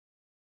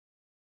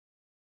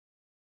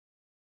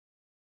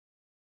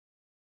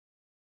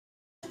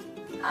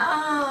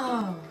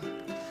Oh,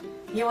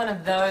 you're one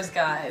of those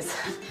guys.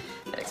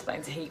 That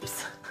explains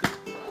heaps.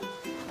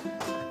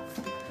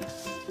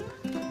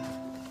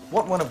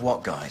 What one of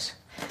what guys?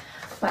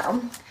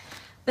 Well,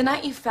 the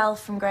night you fell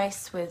from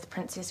grace with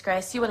Princess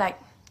Grace, you were like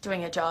doing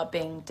your job,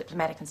 being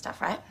diplomatic and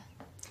stuff, right?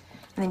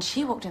 And then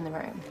she walked in the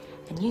room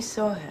and you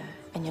saw her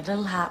and your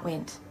little heart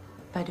went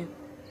badoop.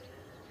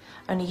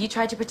 Only you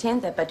tried to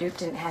pretend that badoop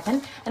didn't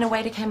happen, and a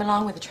waiter came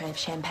along with a tray of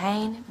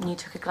champagne and you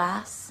took a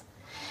glass.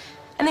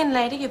 And then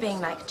later you're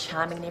being like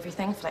charming and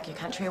everything for like your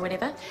country or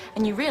whatever,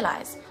 and you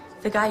realize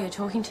the guy you're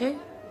talking to,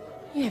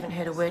 you haven't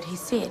heard a word he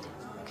said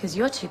because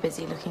you're too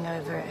busy looking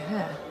over at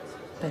her.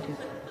 Badoop,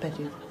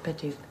 badoop,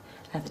 badoop.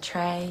 Another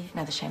tray,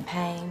 another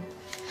champagne.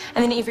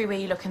 And then everywhere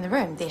you look in the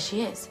room, there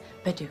she is.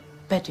 Badoop,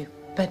 badoop,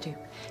 badoop.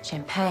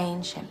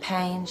 Champagne,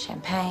 champagne,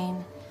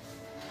 champagne.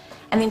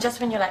 And then just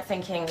when you're like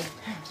thinking,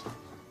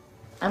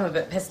 I'm a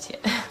bit pissed here,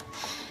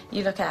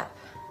 you look up.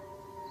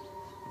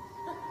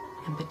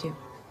 And badoop,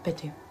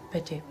 badoop,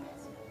 badoop.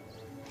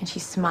 And she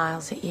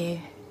smiles at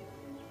you.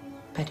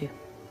 Badoop,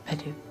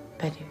 badoop,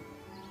 badoop.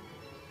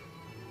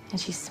 And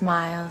she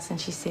smiles and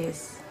she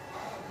says,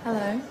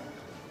 hello.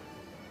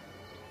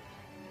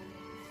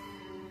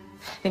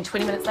 Then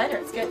 20 minutes later,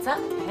 it skirts up,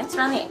 pants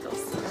around the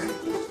ankles.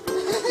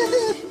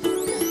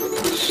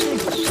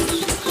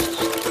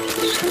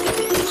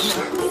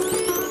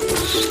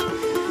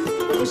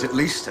 It was at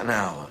least an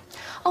hour.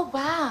 Oh,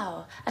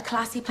 wow. A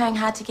classy playing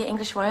hard to get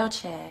English royal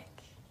chick.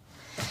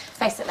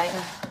 Face it,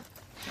 Leighton.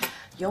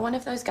 You're one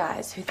of those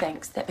guys who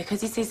thinks that because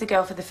he sees a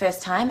girl for the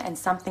first time and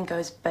something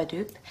goes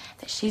badoop,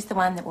 that she's the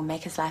one that will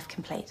make his life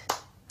complete.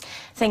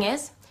 Thing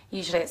is,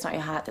 usually it's not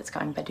your heart that's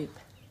going badoop.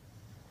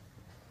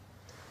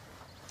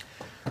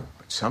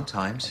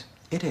 Sometimes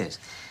it is.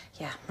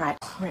 Yeah, right.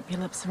 Wrap your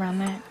lips around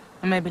that.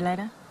 And maybe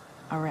later,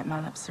 I'll wrap my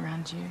lips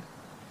around you.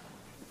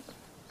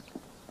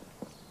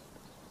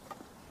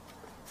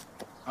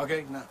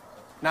 Okay,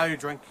 now you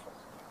drink.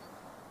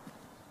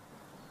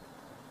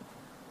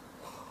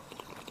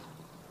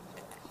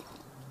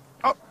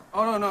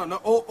 Oh, no,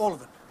 all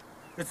of it.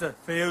 It's a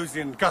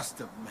Phaeosian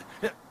custom.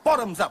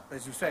 Bottoms up,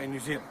 as you say in New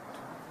Zealand.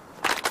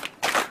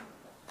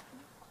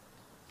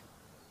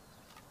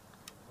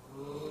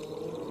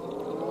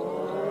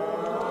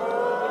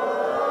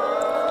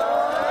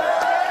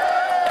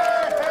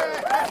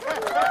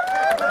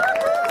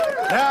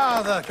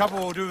 Now the couple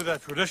will do the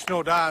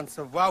traditional dance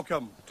of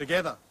welcome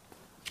together.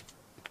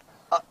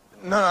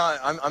 No,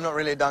 I'm not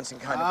really a dancing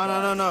kind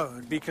of... No.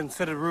 It'd be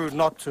considered rude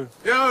not to.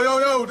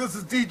 Yo, this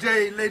is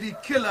DJ Lady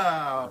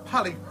Killer,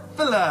 Polly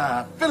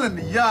Filler, filling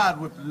the yard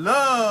with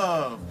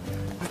love.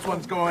 This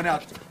one's going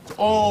out to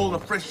all the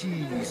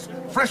freshies,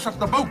 fresh off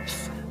the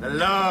boats, the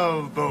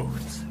love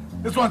boats.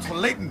 This one's for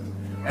Leighton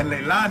and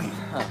Leilani.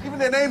 Even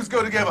their names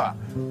go together.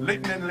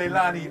 Leighton and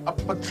Leilani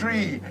up a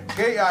tree.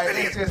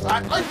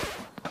 K-I-S-S-I...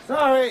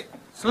 Sorry,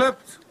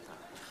 slipped.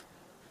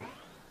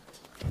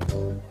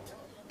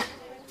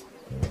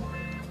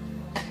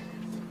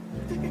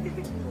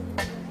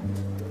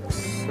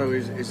 So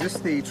is this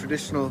the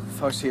traditional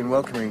Phaeosian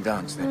welcoming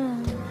dance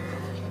then?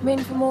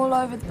 Men from all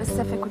over the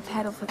Pacific would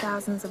paddle for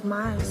thousands of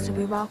miles to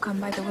be welcomed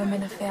by the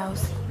women of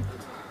Phaeos.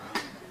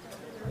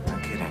 No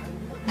kidding.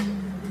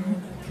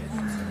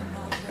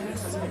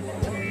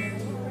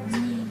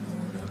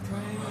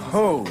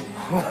 Oh.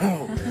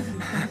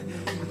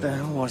 What the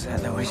hell was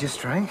that we just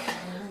drank?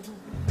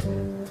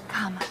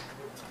 Karma.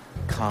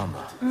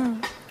 Karma.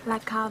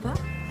 Like Carver,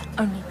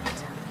 only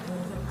better.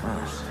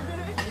 Oh.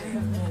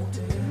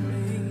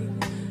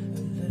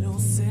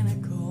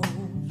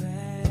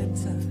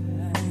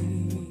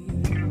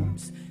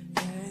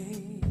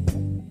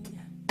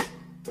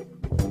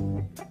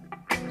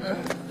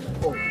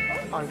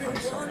 I'm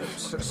sorry.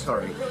 So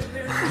sorry.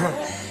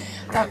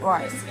 Don't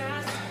worry.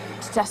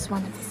 It's just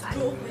one of the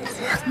cycles.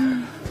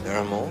 There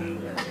are more?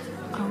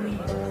 Oh,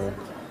 yes.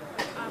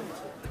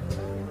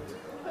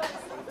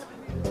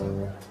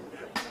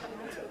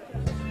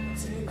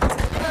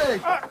 Hey!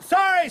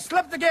 Sorry,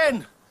 slipped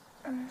again.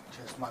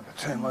 Just my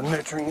paternal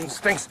nurturing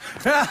instincts.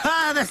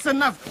 That's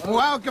enough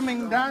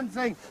welcoming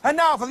dancing. And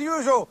now for the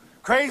usual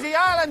crazy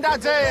island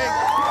dancing.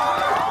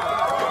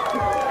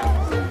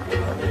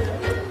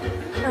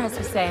 Or as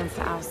we say in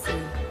Phaeosi,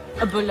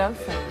 a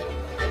bulofa.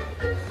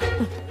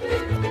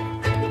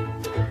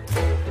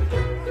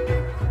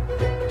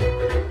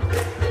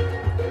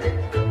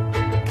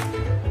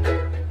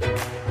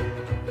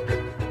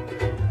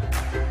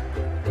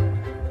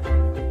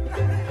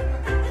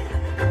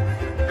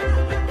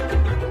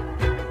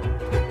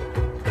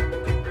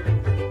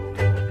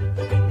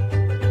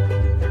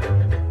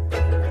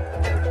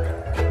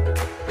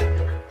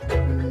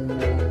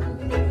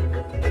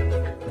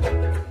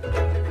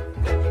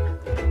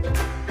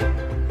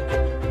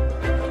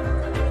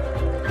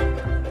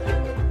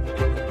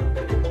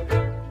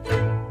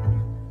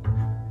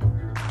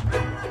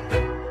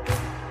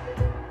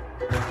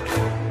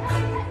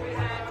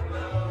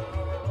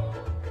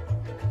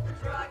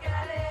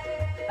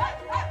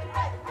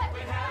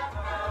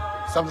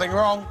 Something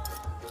wrong?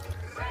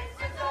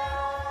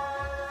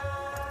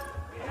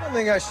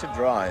 don't think I should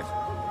drive.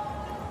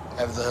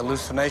 Have the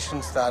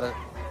hallucination started?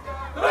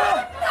 No,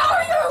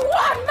 you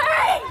want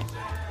me!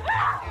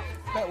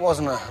 That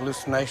wasn't a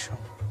hallucination.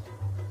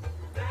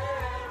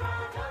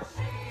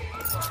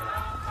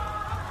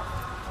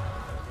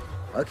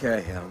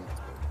 Okay,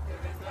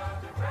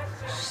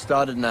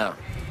 started now.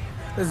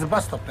 There's a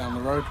bus stop down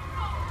the road.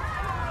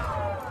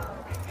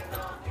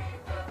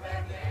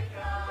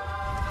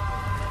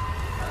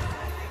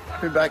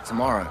 I'll be back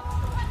tomorrow.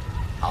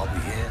 I'll be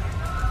here.